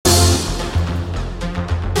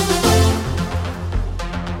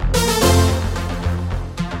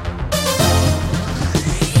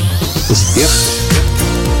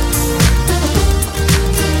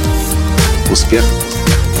Успех.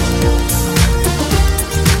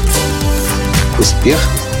 Успех.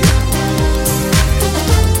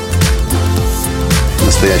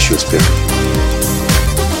 Настоящий успех.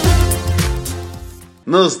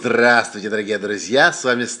 Ну, здравствуйте, дорогие друзья! С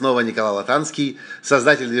вами снова Николай Латанский,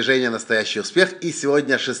 создатель движения «Настоящий успех». И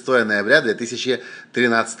сегодня 6 ноября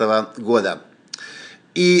 2013 года.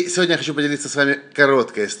 И сегодня я хочу поделиться с вами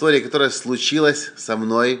короткой историей, которая случилась со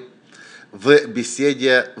мной в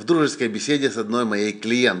дружеской беседе с одной моей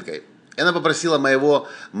клиенткой. И она попросила моего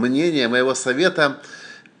мнения, моего совета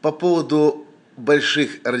по поводу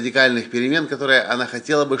больших радикальных перемен, которые она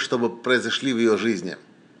хотела бы, чтобы произошли в ее жизни.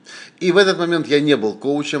 И в этот момент я не был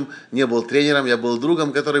коучем, не был тренером, я был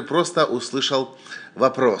другом, который просто услышал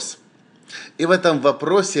вопрос. И в этом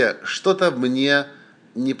вопросе что-то мне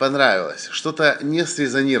не понравилось, что-то не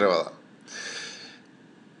срезонировало.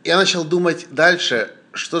 Я начал думать дальше,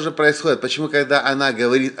 что же происходит, почему, когда она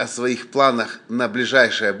говорит о своих планах на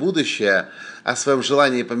ближайшее будущее, о своем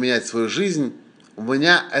желании поменять свою жизнь, у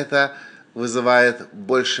меня это вызывает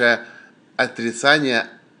больше отрицания,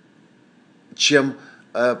 чем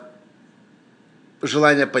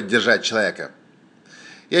желание поддержать человека.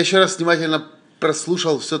 Я еще раз внимательно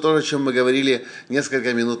прослушал все то, о чем мы говорили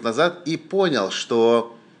несколько минут назад, и понял,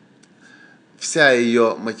 что вся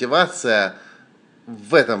ее мотивация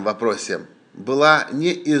в этом вопросе была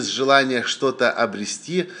не из желания что-то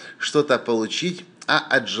обрести, что-то получить, а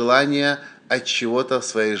от желания от чего-то в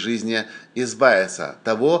своей жизни избавиться,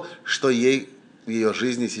 того, что ей в ее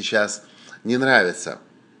жизни сейчас не нравится.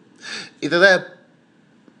 И тогда я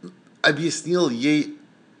объяснил ей,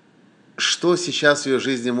 что сейчас в ее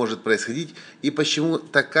жизни может происходить и почему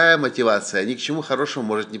такая мотивация ни к чему хорошему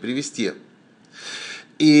может не привести.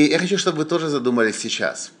 И я хочу, чтобы вы тоже задумались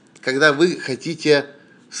сейчас, когда вы хотите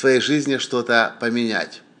в своей жизни что-то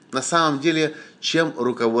поменять. На самом деле, чем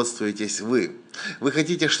руководствуетесь вы? Вы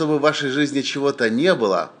хотите, чтобы в вашей жизни чего-то не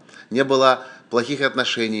было плохих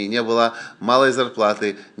отношений, не было малой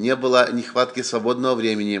зарплаты, не было нехватки свободного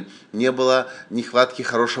времени, не было нехватки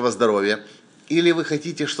хорошего здоровья. Или вы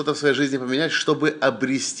хотите что-то в своей жизни поменять, чтобы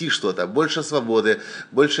обрести что-то, больше свободы,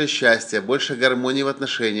 больше счастья, больше гармонии в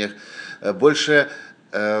отношениях, больше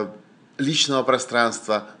личного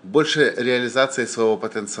пространства, больше реализации своего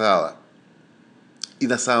потенциала. И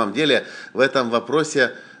на самом деле в этом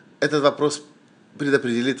вопросе, этот вопрос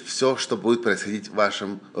предопределит все, что будет происходить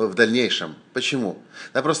в дальнейшем. Почему?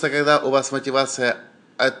 Да просто когда у вас мотивация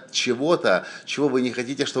от чего-то, чего вы не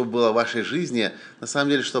хотите, чтобы было в вашей жизни, на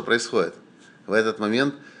самом деле что происходит? В этот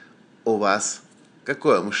момент у вас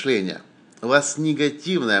какое мышление? У вас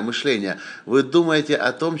негативное мышление. Вы думаете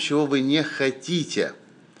о том, чего вы не хотите.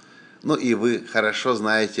 Ну и вы хорошо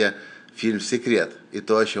знаете фильм «Секрет» и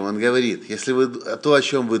то, о чем он говорит. Если то, о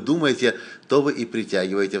чем вы думаете, то вы и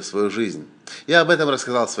притягиваете в свою жизнь. Я об этом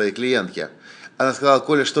рассказал своей клиентке. Она сказала: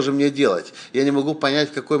 «Коля, что же мне делать? Я не могу понять,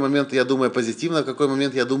 в какой момент я думаю позитивно, в какой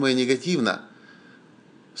момент я думаю негативно».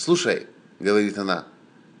 «Слушай», — говорит она,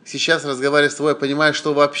 — «сейчас, разговаривая с тобой, я понимаю,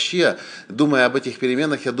 что вообще, думая об этих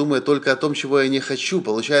переменах, я думаю только о том, чего я не хочу.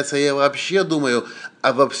 Получается, я вообще думаю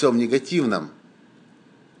обо всем негативном.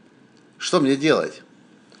 Что мне делать?»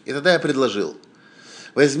 И тогда я предложил: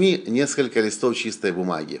 возьми несколько листов чистой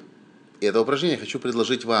бумаги. И это упражнение я хочу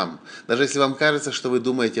предложить вам. Даже если вам кажется, что вы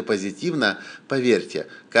думаете позитивно, поверьте,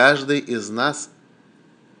 каждый из нас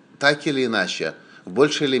так или иначе, в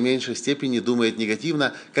большей или меньшей степени думает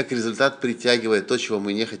негативно, как результат притягивает то, чего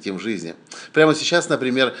мы не хотим в жизни. Прямо сейчас,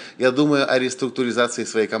 например, я думаю о реструктуризации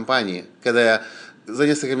своей компании, когда я за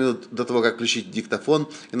несколько минут до того, как включить диктофон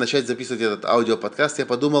и начать записывать этот аудиоподкаст, я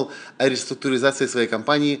подумал о реструктуризации своей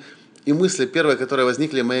компании, и мысли первые, которые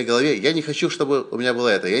возникли в моей голове: я не хочу, чтобы у меня было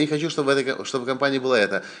это, я не хочу, чтобы в компании было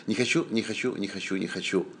это, не хочу.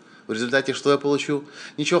 В результате что я получу?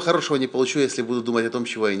 Ничего хорошего не получу, если буду думать о том,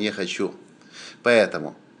 чего я не хочу.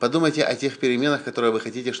 Поэтому подумайте о тех переменах, которые вы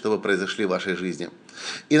хотите, чтобы произошли в вашей жизни.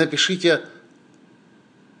 И напишите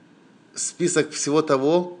список всего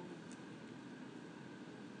того,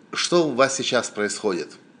 что у вас сейчас происходит.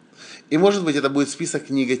 И, может быть, это будет список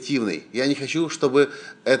негативный. Я не хочу, чтобы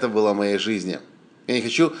это было в моей жизни. Я не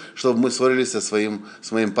хочу, чтобы мы ссорились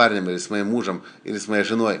с моим парнем, или с моим мужем, или с моей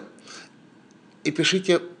женой. И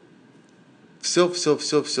пишите все,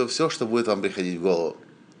 что будет вам приходить в голову.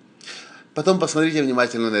 Потом посмотрите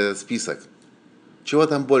внимательно на этот список. Чего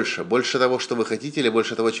там больше? Больше того, что вы хотите, или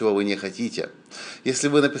больше того, чего вы не хотите? Если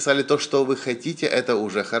вы написали то, что вы хотите, это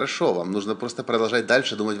уже хорошо. Вам нужно просто продолжать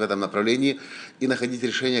дальше думать в этом направлении и находить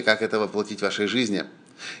решение, как это воплотить в вашей жизни.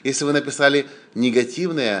 Если вы написали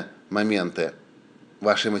негативные моменты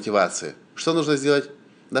вашей мотивации, что нужно сделать?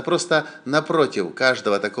 Да просто напротив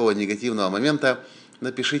каждого такого негативного момента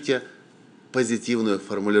напишите позитивную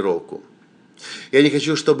формулировку. Я не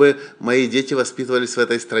хочу, чтобы мои дети воспитывались в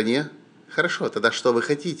этой стране. Хорошо, тогда что вы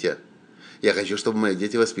хотите? Я хочу, чтобы мои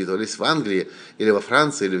дети воспитывались в Англии, или во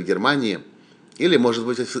Франции, или в Германии. Или, может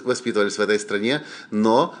быть, воспитывались в этой стране,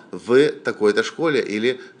 но в такой-то школе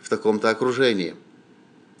или в таком-то окружении.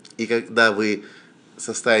 И когда вы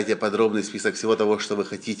составите подробный список всего того, что вы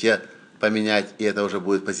хотите поменять, и это уже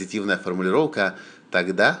будет позитивная формулировка,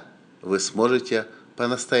 тогда вы сможете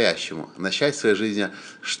по-настоящему начать в своей жизни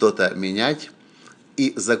что-то менять,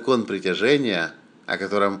 и закон притяжения, о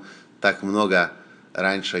котором так много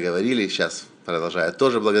раньше говорили, сейчас продолжаю,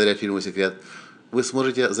 тоже благодаря фильму «Секрет», вы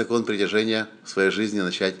сможете закон притяжения в своей жизни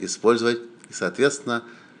начать использовать, и, соответственно,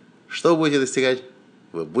 что вы будете достигать?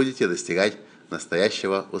 Вы будете достигать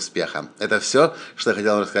настоящего успеха. Это все, что я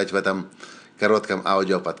хотел рассказать в этом коротком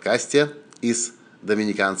аудиоподкасте из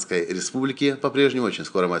Доминиканской Республики. По-прежнему, очень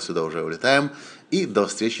скоро мы отсюда уже улетаем. И до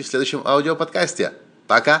встречи в следующем аудиоподкасте.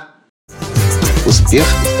 Пока! Успех.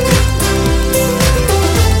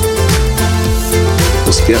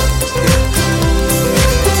 Успех.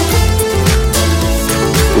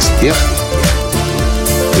 Успех.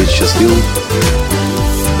 Быть счастливым,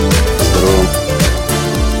 здоровым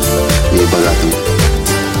и богатым.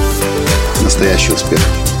 Настоящий успех.